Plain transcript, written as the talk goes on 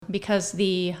because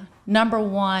the number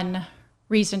one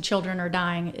reason children are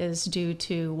dying is due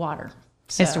to water.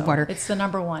 So it's the water. It's the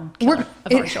number one killer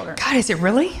of our children. God, is it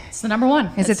really? It's the number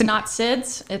one. It's it not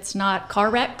SIDS. It's not car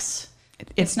wrecks.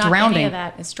 It's not drowning. any of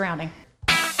that. It's drowning.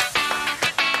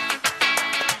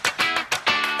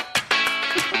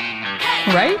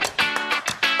 Right?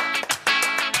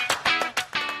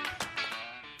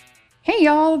 Hey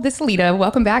y'all, this is Lita.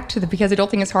 Welcome back to the Because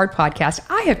Adulting is Hard podcast.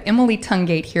 I have Emily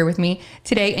Tungate here with me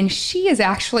today, and she is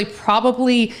actually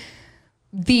probably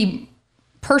the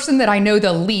person that I know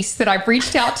the least that I've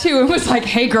reached out to and was like,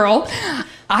 hey girl,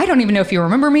 I don't even know if you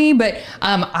remember me, but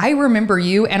I remember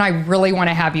you and I really want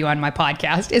to have you on my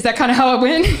podcast. Is that kind of how it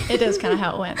went? It is kind of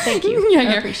how it went. Thank you. I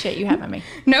appreciate you having me.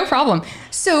 No problem.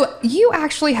 So you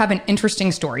actually have an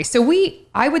interesting story. So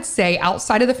I would say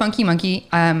outside of the Funky Monkey,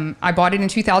 I bought it in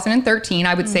 2013.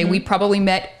 I would say we probably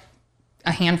met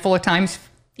a handful of times.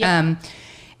 Yep.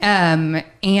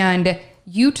 And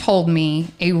you told me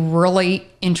a really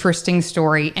interesting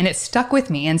story and it stuck with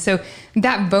me. And so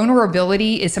that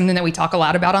vulnerability is something that we talk a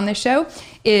lot about on this show,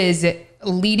 is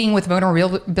leading with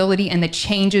vulnerability and the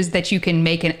changes that you can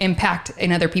make an impact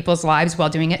in other people's lives while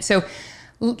doing it. So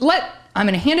I'm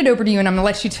going to hand it over to you and I'm going to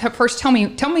let you first tell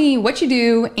me what you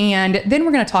do. And then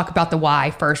we're going to talk about the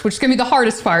why first, which is going to be the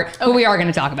hardest part, but we are going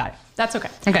to talk about it. That's okay.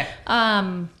 Okay.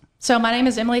 So my name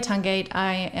is Emily Tungate.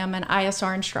 I am an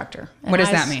ISR instructor. And what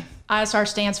does that mean? ISR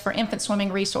stands for Infant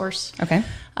Swimming Resource. Okay.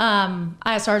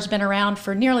 ISR has been around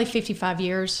for nearly 55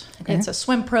 years. Okay. It's a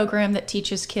swim program that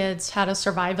teaches kids how to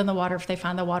survive in the water if they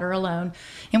find the water alone.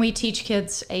 And we teach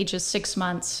kids ages 6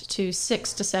 months to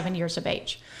 6 to 7 years of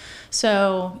age.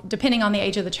 So depending on the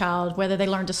age of the child, whether they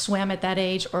learn to swim at that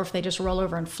age or if they just roll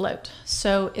over and float.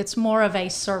 So it's more of a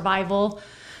survival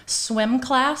swim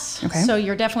class. Okay. So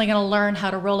you're definitely going to learn how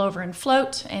to roll over and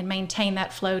float and maintain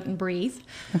that float and breathe.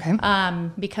 Okay.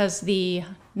 Because the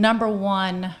number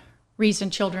one reason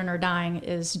children are dying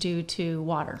is due to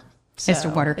water. So it's the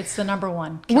water. It's the number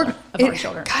one killer of our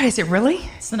children. God, is it really?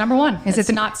 It's the number one. It's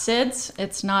not SIDS.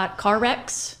 It's not car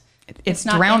wrecks. It's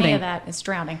not drowning. any of that. It's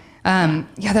drowning.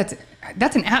 That's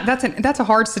a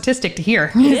hard statistic to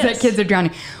hear, is that kids are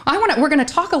drowning. We're going to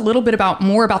talk a little bit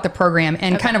more about the program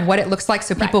and kind of what it looks like,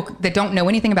 so people that don't know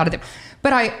anything about it.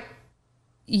 But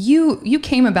you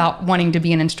came about wanting to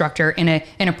be an instructor in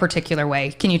a particular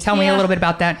way. Can you tell me a little bit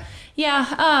about that? Yeah,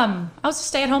 I was a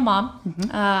stay-at-home mom.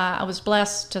 I was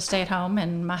blessed to stay at home,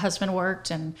 and my husband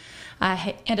worked, and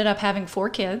I ended up having 4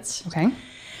 kids. Okay.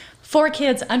 4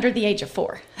 kids under the age of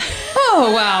 4.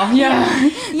 Oh, wow. Yeah.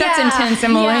 That's intense,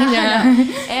 Emily.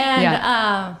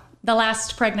 And the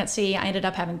last pregnancy, I ended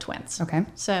up having twins. Okay.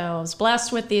 So I was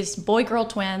blessed with these boy-girl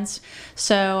twins.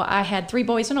 So I had 3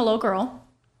 boys and a little girl.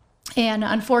 And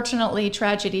unfortunately,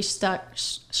 tragedy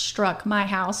struck my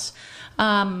house.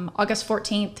 August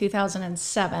 14th,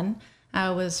 2007,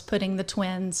 I was putting the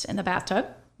twins in the bathtub,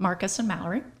 Marcus and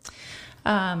Mallory.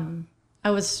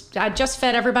 I just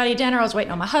fed everybody dinner. I was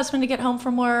waiting on my husband to get home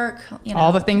from work.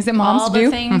 All the things that moms do. All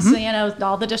the things,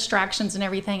 all the distractions and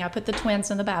everything. I put the twins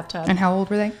in the bathtub. And how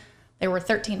old were they? They were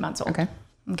 13 months old.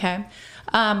 Okay.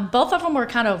 Both of them were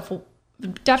kind of,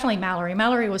 definitely Mallory.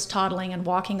 Mallory was toddling and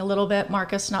walking a little bit.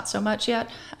 Marcus, not so much yet.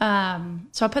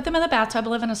 So I put them in the bathtub. I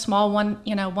live in a small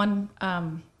one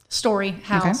story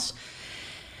house. Okay.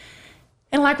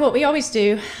 And like what we always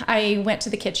do, I went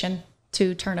to the kitchen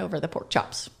to turn over the pork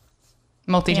chops.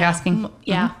 Multitasking.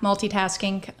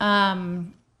 Multitasking.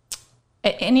 And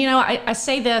I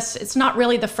say this, it's not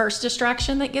really the first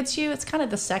distraction that gets you. It's kind of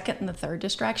the second and the third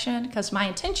distraction, because my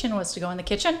intention was to go in the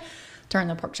kitchen, turn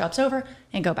the pork chops over,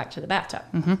 and go back to the bathtub.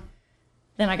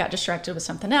 Then I got distracted with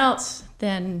something else.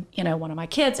 Then, one of my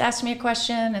kids asked me a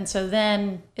question. And so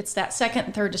then it's that second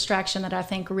and third distraction that I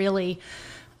think really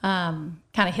kind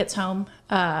of hits home.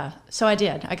 So I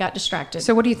did. I got distracted.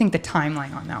 So what do you think the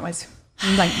timeline on that was?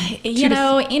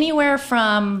 Anywhere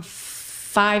from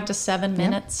 5 to 7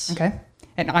 minutes. Okay.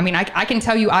 And I mean, I can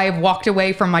tell you, I have walked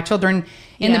away from my children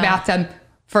in the bathtub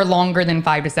for longer than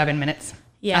 5 to 7 minutes.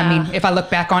 Yeah. I mean, if I look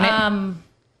back on it.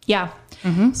 Yeah.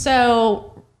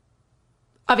 So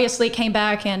obviously came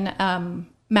back and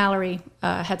Mallory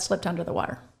had slipped under the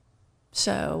water.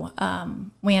 So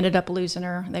we ended up losing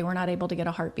her. They were not able to get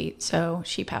a heartbeat. So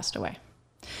she passed away.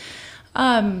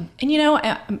 I'm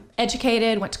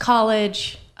educated, went to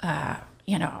college,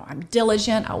 I'm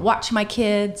diligent. I watch my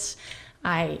kids.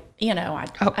 I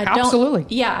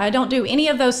absolutely. I don't do any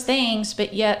of those things,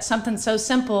 but yet something so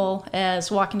simple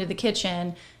as walking to the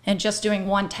kitchen and just doing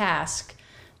one task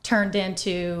turned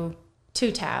into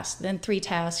 2 tasks, then 3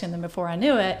 tasks. And then before I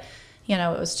knew it,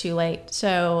 it was too late.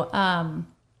 So,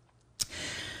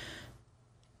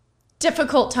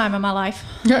 Difficult time of my life.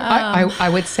 I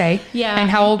would say. Yeah. And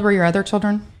how old were your other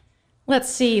children? Let's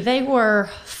see. They were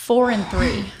 4 and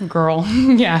 3. Girl.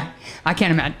 Yeah. I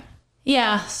can't imagine.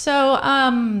 Yeah. So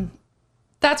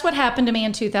that's what happened to me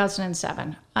in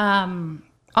 2007.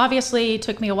 Obviously, it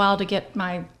took me a while to get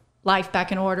my life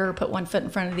back in order, put one foot in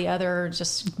front of the other,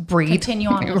 just Breathe. continue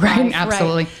on with Right, life.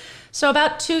 absolutely. Right. So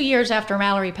about 2 years after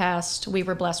Mallory passed, we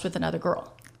were blessed with another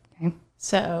girl. Okay.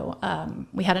 So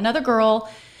we had another girl,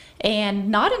 and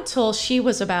not until she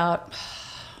was about,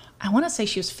 I want to say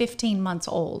she was 15 months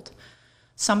old,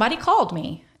 somebody called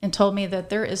me and told me that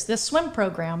there is this swim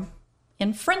program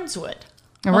in Friendswood.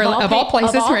 Of all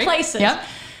places, of all right? places. Yep.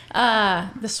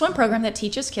 The swim program that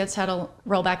teaches kids how to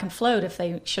roll back and float if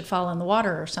they should fall in the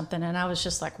water or something. And I was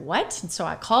just like, what? And so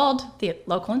I called the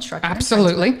local instructor.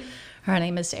 Absolutely. Her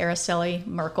name is Araceli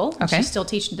Merkel. Okay. She's still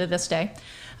teaching to this day.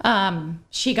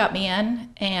 She got me in,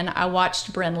 and I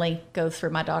watched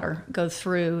my daughter, go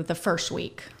through the first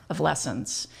week of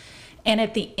lessons. And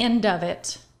at the end of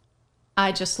it,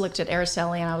 I just looked at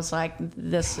Araceli and I was like,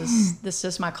 this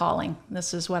is my calling.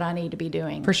 This is what I need to be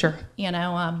doing. For sure.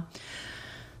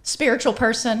 Spiritual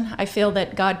person. I feel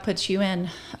that God puts you in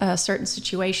certain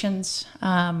situations.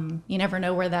 You never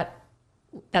know where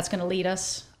that's going to lead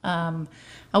us.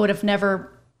 I would have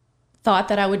never thought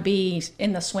that I would be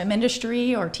in the swim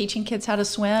industry or teaching kids how to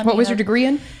swim. What was your degree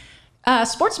in?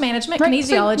 Sports management, Right.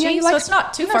 kinesiology. So, So it's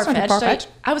not too that's not too far-fetched. far-fetched.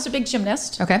 I was a big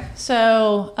gymnast. Okay.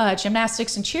 So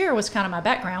gymnastics and cheer was kind of my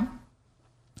background.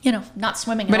 Not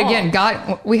swimming at But all. again,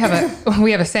 God, we have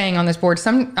a saying on this board,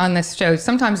 on this show.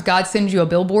 Sometimes God sends you a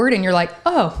billboard, and you're like,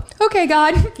 "Oh, okay,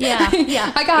 God,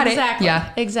 Yeah, I got exactly, it." Yeah,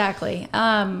 exactly.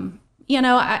 As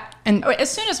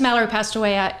soon as Mallory passed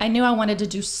away, I knew I wanted to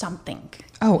do something.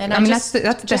 Oh, And that's the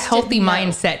healthy didn't know.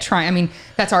 mindset.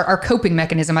 That's our coping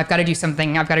mechanism. I've got to do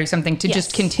something. I've got to do something to just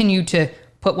Yes. continue to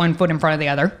put one foot in front of the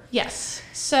other. Yes.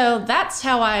 So that's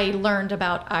how I learned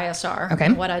about ISR Okay.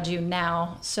 and what I do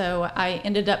now. So I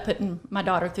ended up putting my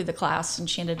daughter through the class, and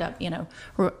she ended up,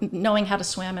 knowing how to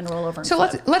swim and roll over and So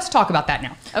float. let's talk about that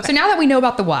now. Okay. So now that we know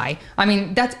about the why,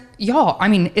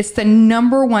 it's the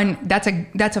number one. That's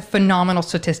a phenomenal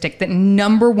statistic. That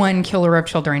number one killer of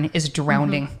children is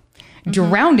drowning. Mm-hmm.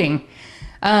 Drowning.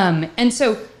 And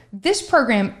so this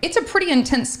program, it's a pretty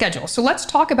intense schedule. So let's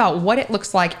talk about what it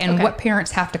looks like and Okay. what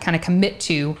parents have to kind of commit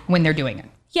to when they're doing it.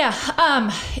 Yeah,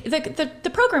 the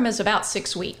program is about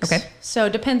 6 weeks. Okay. So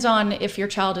it depends on if your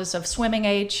child is of swimming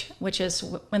age, which is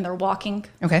when they're walking.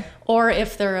 Okay. Or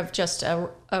if they're of just a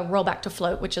roll back to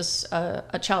float, which is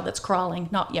a child that's crawling,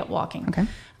 not yet walking. Okay.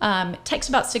 It takes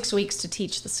about 6 weeks to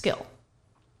teach the skill.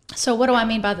 So what do I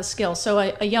mean by the skill? So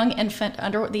a young infant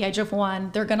under the age of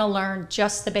 1, they're going to learn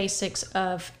just the basics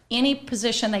of any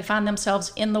position they find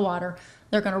themselves in the water.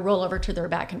 They're going to roll over to their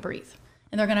back and breathe.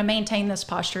 And they're going to maintain this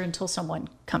posture until someone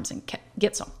comes and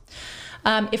gets them.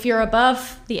 If you're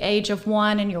above the age of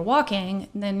 1 and you're walking,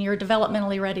 then you're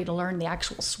developmentally ready to learn the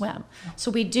actual swim.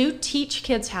 So we do teach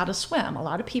kids how to swim. A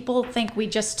lot of people think we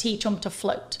just teach them to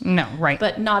float. No, right.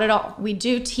 But not at all. We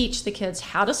do teach the kids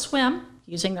how to swim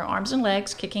using their arms and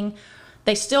legs, kicking.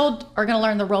 They still are going to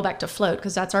learn the roll back to float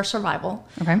because that's our survival.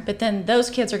 Okay. But then those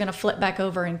kids are going to flip back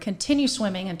over and continue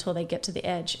swimming until they get to the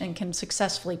edge and can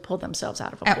successurly pull themselves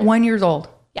out of a At pool. 1 year old.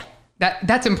 Yeah.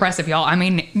 That's impressive, y'all. I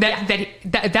mean,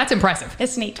 that's impressive.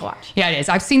 It's neat to watch. Yeah, it is.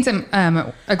 I've seen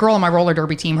a girl on my roller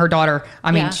derby team, her daughter,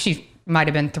 Yeah. she might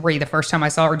have been 3 the first time I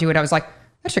saw her do it. I was like,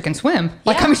 that shit can swim.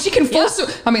 Yeah. She can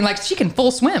Yeah. she can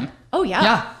full swim. Oh, yeah.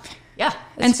 Yeah. Yeah.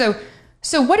 And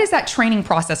so what does that training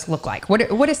process look like? What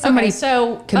is somebody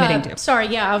committing to? Sorry,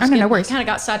 yeah, no worries. kind of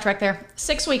got sidetracked there.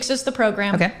 6 weeks is the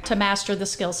program Okay. to master the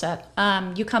skill set.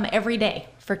 You come every day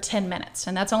for 10 minutes,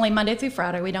 and that's only Monday through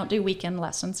Friday. We don't do weekend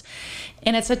lessons.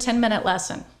 And it's a 10-minute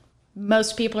lesson.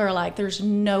 Most people are like, there's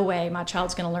no way my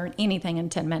child's going to learn anything in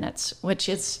 10 minutes, which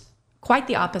is quite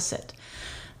the opposite.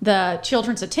 The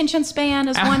children's attention span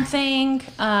is one thing.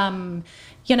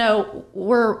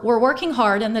 We're working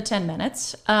hard in the 10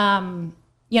 minutes.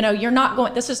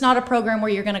 This is not a program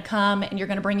where you're going to come and you're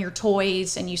going to bring your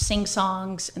toys and you sing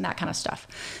songs and that kind of stuff.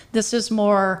 This is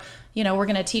more, we're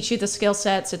going to teach you the skill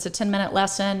sets. It's a 10-minute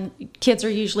lesson. Kids are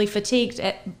usually fatigued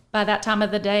by that time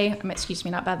of the day.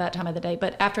 Not by that time of the day,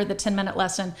 but after the 10-minute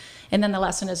lesson, and then the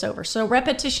lesson is over. So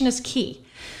repetition is key.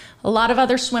 A lot of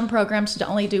other swim programs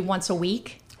only do once a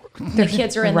week. The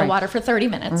kids are in Right. the water for 30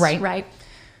 minutes. Right.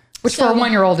 Which for a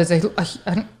 1 year old is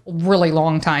a really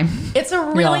long time. It's a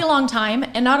really Yeah. long time.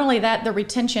 And not only that, the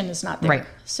retention is not there. Right.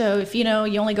 So if you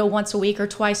only go once a week or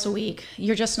twice a week,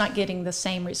 you're just not getting the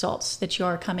same results that you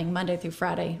are coming Monday through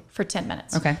Friday for 10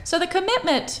 minutes. Okay. So the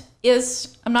commitment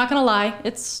is, I'm not going to lie,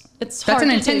 it's it's That's hard an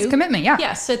to intense do. commitment. Yeah.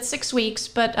 Yes, it's 6 weeks,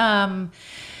 but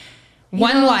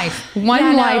One life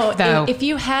though. If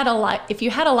you had a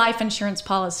life insurance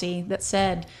policy that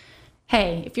said,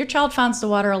 "Hey, if your child finds the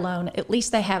water alone, at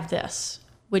least they have this,"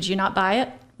 would you not buy it?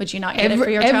 Would you not get it for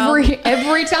your child?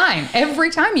 Every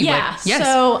time you Yeah. would. Yes.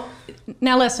 So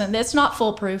now listen, it's not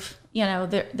foolproof.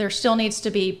 There still needs to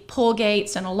be pull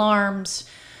gates and alarms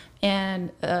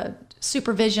and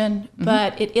supervision,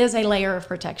 but it is a layer of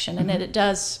protection, and it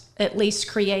does at least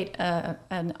create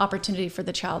an opportunity for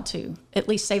the child to at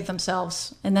least save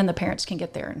themselves, and then the parents can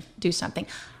get there and do something.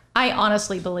 I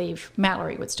honestly believe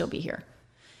Mallory would still be here.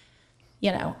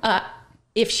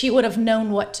 If she would have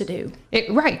known what to do.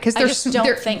 Right, because I just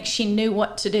don't think she knew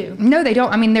what to do. No, they don't.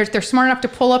 I mean, they're smart enough to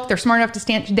pull up. They're smart enough to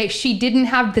stand. She didn't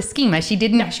have the schema.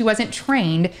 She wasn't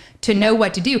trained to know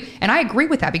what to do. And I agree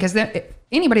with that, because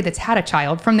anybody that's had a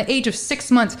child from the age of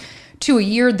 6 months to a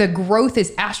year, the growth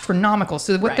is astronomical.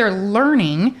 So what they're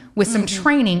learning with some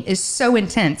training is so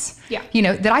intense. Yeah.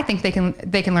 That I think they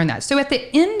can learn that. So at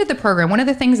the end of the program, one of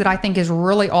the things that I think is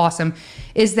really awesome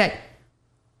is that,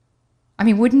 I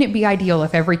mean, wouldn't it be ideal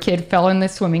if every kid fell in the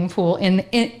swimming pool in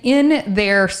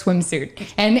their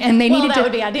swimsuit, and they needed to? That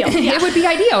would be ideal. Yeah. It would be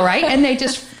ideal, right? And they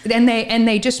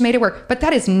just made it work. But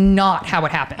that is not how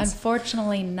it happens.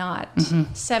 Unfortunately, not.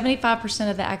 75%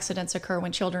 of the accidents occur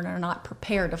when children are not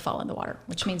prepared to fall in the water,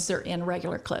 which means they're in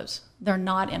regular clothes. They're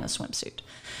not in a swimsuit.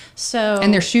 So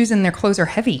and their shoes and their clothes are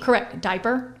heavy. Correct.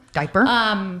 Diaper.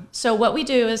 So what we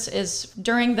do is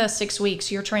during the 6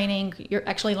 weeks, you're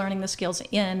actually learning the skills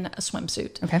in a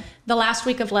swimsuit. Okay. The last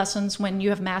week of lessons, when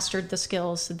you have mastered the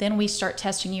skills, then we start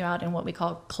testing you out in what we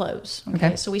call clothes.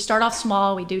 Okay. So we start off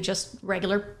small. We do just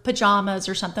regular pajamas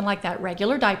or something like that,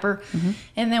 regular diaper.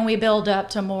 And then we build up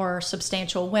to more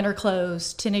substantial winter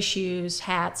clothes, tennis shoes,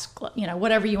 hats,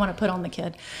 whatever you want to put on the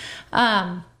kid.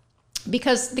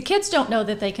 Because the kids don't know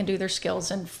that they can do their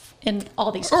skills in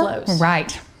all these clothes.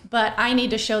 Right. But I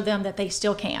need to show them that they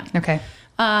still can. Okay.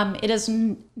 It is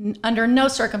under no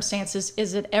circumstances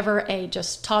is it ever a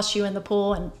just toss you in the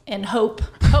pool and hope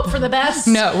for the best.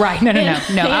 No, right. No,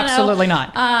 absolutely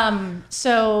not.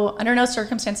 So under no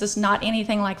circumstances, not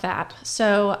anything like that.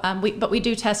 So, but we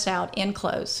do test out in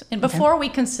clothes. And before we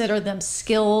consider them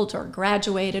skilled or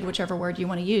graduated, whichever word you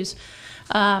want to use,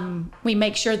 we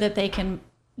make sure that they can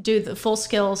do the full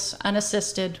skills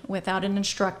unassisted without an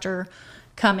instructor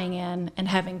coming in and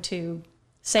having to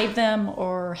save them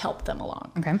or help them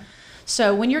along. Okay.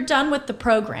 So when you're done with the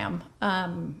program,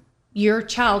 your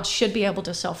child should be able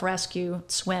to self-rescue,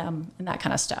 swim, and that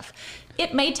kind of stuff.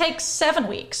 It may take 7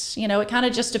 weeks. It kind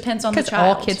of just depends on the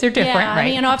child. Because all kids are different, right? I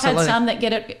mean, I've had some that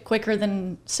get it quicker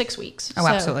than 6 weeks. Oh,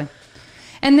 absolutely.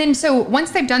 And then, so once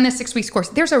they've done this 6 weeks course,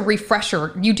 there's a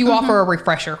refresher. You do offer a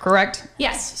refresher, correct?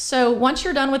 Yes. So once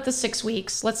you're done with the 6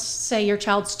 weeks, let's say your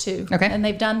child's 2, and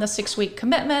they've done the 6-week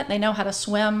commitment, they know how to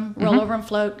swim, roll over and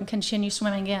float, and continue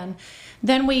swimming again.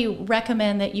 Then we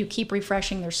recommend that you keep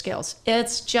refreshing their skills.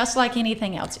 It's just like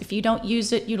anything else. If you don't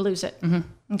use it, you lose it.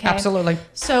 Okay. Absolutely.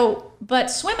 So,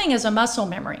 but swimming is a muscle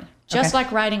memory, just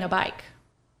like riding a bike.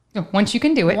 Once you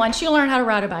can do it. Once you learn how to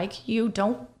ride a bike, you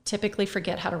don't typically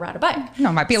forget how to ride a bike. No,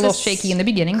 it might be a little shaky in the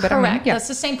beginning, but correct. That's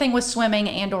the same thing with swimming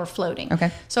and or floating.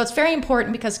 Okay. So it's very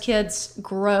important, because kids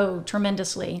grow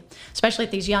tremendously, especially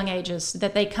at these young ages,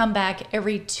 that they come back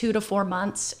every 2 to 4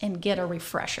 months and get a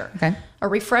refresher. Okay. A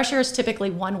refresher is typically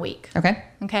 1 week. Okay.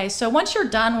 Okay. So once you're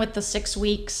done with the 6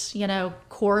 weeks,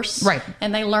 course, right,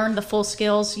 and they learn the full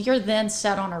skills, you're then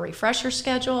set on a refresher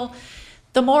schedule.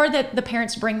 The more that the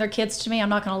parents bring their kids to me, I'm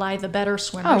not going to lie, the better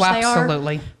swimmers they are.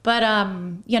 Absolutely. But,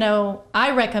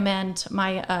 I recommend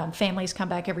my families come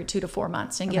back every 2 to 4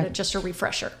 months and get just a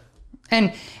refresher.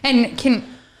 And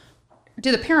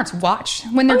do the parents watch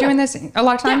when they're doing this a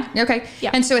lot of time? Yeah. Okay.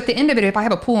 Yeah. And so at the end of it, if I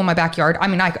have a pool in my backyard, I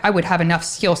mean, I would have enough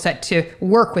skill set to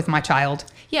work with my child.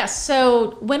 Yes.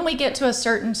 So when we get to a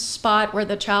certain spot where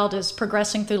the child is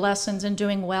progressing through lessons and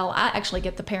doing well, I actually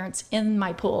get the parents in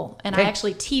my pool, and I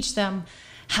actually teach them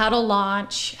how to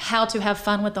launch, how to have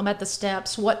fun with them at the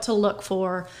steps, what to look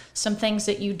for, some things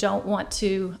that you don't want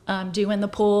to do in the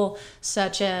pool,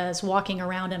 such as walking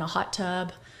around in a hot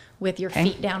tub with your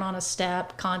feet down on a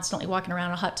step, constantly walking around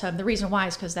in a hot tub. The reason why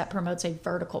is because that promotes a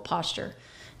vertical posture.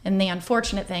 And the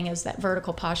unfortunate thing is that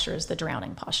vertical posture is the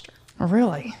drowning posture. Oh,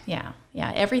 really? Yeah.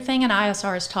 Yeah. Everything in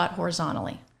ISR is taught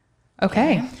horizontally.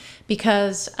 Okay.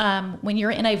 Because when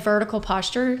you're in a vertical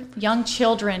posture, young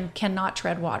children cannot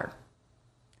tread water.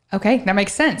 Okay, that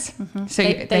makes sense. So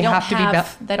they have to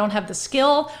be. They don't have the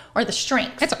skill or the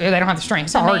strength. They don't have the strength.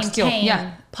 It's a hard skill.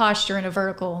 Posture in a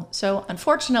vertical. So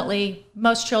unfortunately,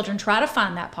 most children try to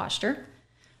find that posture,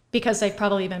 because they've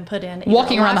probably been put in either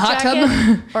Walking a around the life hot jacket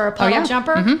tub. or a puddle yeah.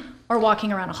 jumper or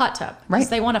walking around a hot tub. Right. Because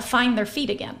they want to find their feet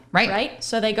again. Right.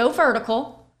 So they go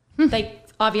vertical. They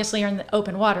obviously are in the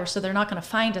open water, so they're not going to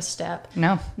find a step.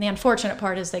 No. And the unfortunate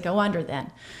part is they go under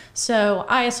then. So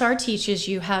ISR teaches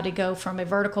you how to go from a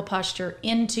vertical posture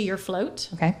into your float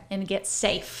Okay. and get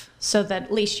safe so that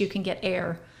at least you can get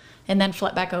air and then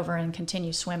flip back over and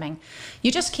continue swimming.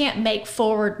 You just can't make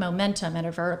forward momentum in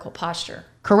a vertical posture.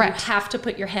 Correct. You have to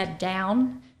put your head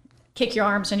down, kick your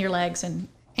arms and your legs, and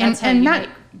that's how you make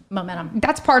momentum.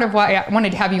 That's part of why I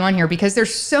wanted to have you on here, because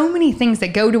there's so many things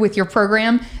that go to with your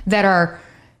program that are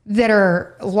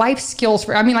life skills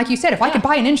for, I mean, like you said, if I could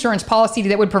buy an insurance policy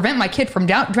that would prevent my kid from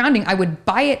drowning, I would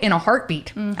buy it in a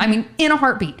heartbeat. I mean, in a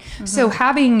heartbeat. So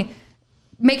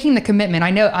making the commitment, I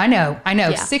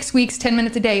know 6 weeks, 10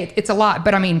 minutes a day, it's a lot,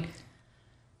 but I mean,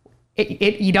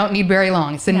 you don't need very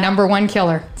long. It's the number one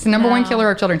killer. It's the number one killer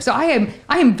of children. So I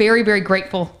am very, very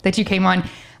grateful that you came on.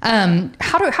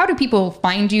 How do people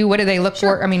find you? What do they look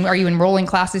for? I mean, are you enrolling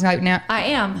classes right now? I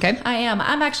am. Okay. I am.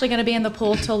 I'm actually going to be in the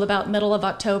pool till about middle of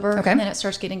October. Okay. And then it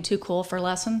starts getting too cool for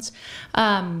lessons.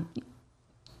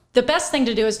 The best thing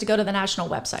to do is to go to the national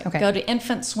website. Okay. Go to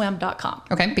infantswim.com.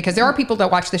 Okay, because there are people that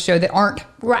watch the show that aren't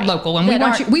Right. local, and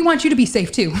That we want you to be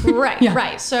safe too. Right, Yeah.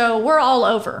 right. So we're all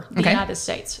over the Okay. United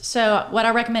States. So what I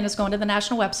recommend is going to the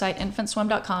national website,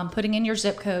 infantswim.com, putting in your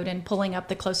zip code and pulling up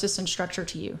the closest instructor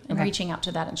to you and Okay. reaching out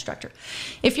to that instructor.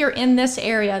 If you're in this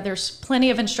area, there's plenty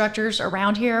of instructors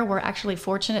around here. We're actually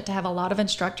fortunate to have a lot of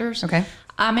instructors. Okay.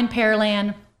 I'm in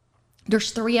Pearland.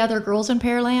 There's 3 other girls in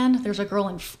Pearland.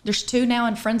 There's 2 now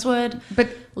in Friendswood, But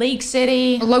League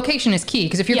City. location is key,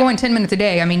 because if you're Yeah. going 10 minutes a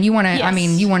day, I mean, you want to. I Yes.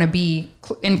 mean, you want to be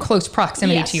in close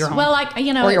proximity to your home. Well, or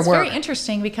your it's work. very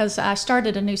interesting because I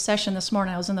started a new session this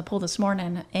morning. I was in the pool this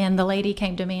morning, and the lady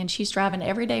came to me, and she's driving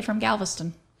every day from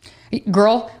Galveston.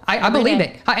 Girl, I believe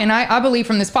day. it, and I believe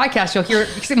from this podcast you'll hear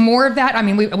more of that. I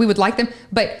mean, we would like them,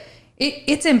 but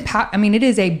it's impact. I mean, it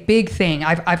is a big thing.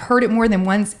 I've heard it more than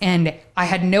once, and I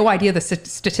had no idea the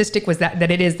statistic was that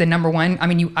it is the number one. I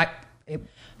mean, it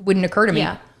wouldn't occur to me.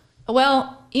 Yeah.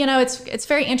 Well, it's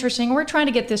very interesting. We're trying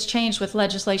to get this changed with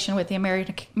legislation with the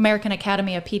American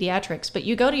Academy of Pediatrics. But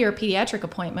you go to your pediatric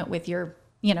appointment with your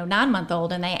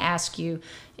 9-month-old, and they ask you,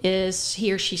 is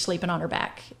he or she sleeping on her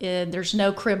back? There's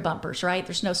no crib bumpers, right?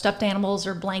 There's no stuffed animals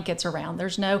or blankets around.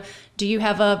 There's no, do you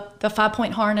have the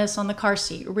 5-point harness on the car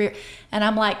seat? And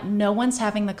I'm like, no one's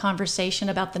having the conversation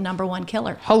about the number one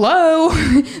killer. Hello,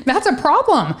 that's a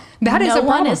problem. That is a No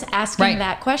problem. one is asking Right.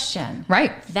 that question.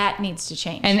 Right. That needs to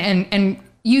change. And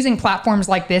using platforms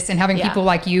like this and having Yeah. people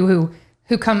like you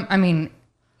who come. I mean,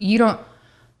 you don't.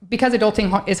 Because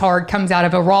adulting is hard comes out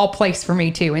of a raw place for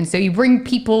me too. And so you bring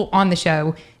people on the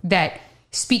show that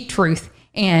speak truth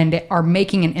and are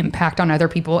making an impact on other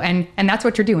people. And that's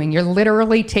what you're doing. You're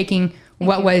literally taking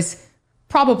what was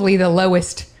probably the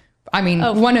lowest, I mean,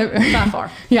 one of by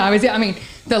far. yeah,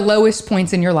 the lowest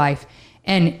points in your life,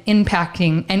 and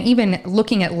impacting, and even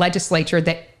looking at legislation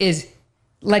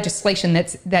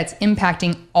that's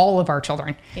impacting all of our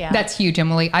children. Yeah. That's huge,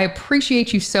 Emily. I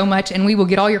appreciate you so much, and we will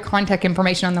get all your contact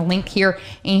information on the link here,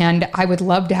 and I would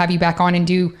love to have you back on and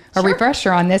do a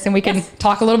refresher on this, and we can Yes.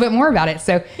 talk a little bit more about it.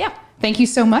 So Yeah. thank you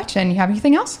so much. And you have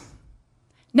anything else?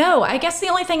 No, I guess the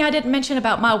only thing I didn't mention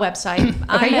about my website,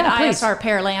 I'm yeah, at please.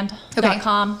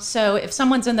 isrpearland.com. So if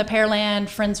someone's in the Pearland,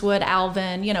 Friendswood,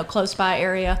 Alvin, close by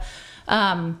area,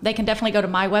 they can definitely go to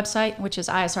my website, which is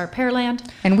ISR Pearland.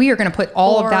 And we are going to put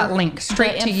all of that or link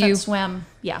straight the to you. Infant Swim.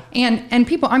 Yeah. And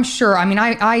people, I'm sure, I mean,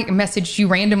 I messaged you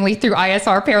randomly through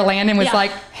ISR Pearland and was Yeah.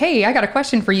 like, hey, I got a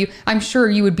question for you. I'm sure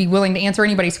you would be willing to answer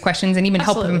anybody's questions and even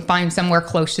help Absolutely. them find somewhere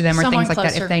close to them or Someone things like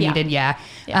that closer, if they yeah. needed. Yeah.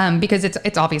 Yeah. Because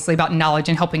it's obviously about knowledge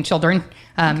and helping children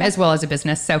as well as a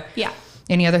business. So Yeah.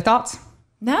 any other thoughts?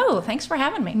 No, thanks for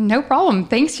having me. No problem.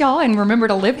 Thanks, y'all. And remember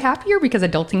to live happier because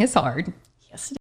adulting is hard.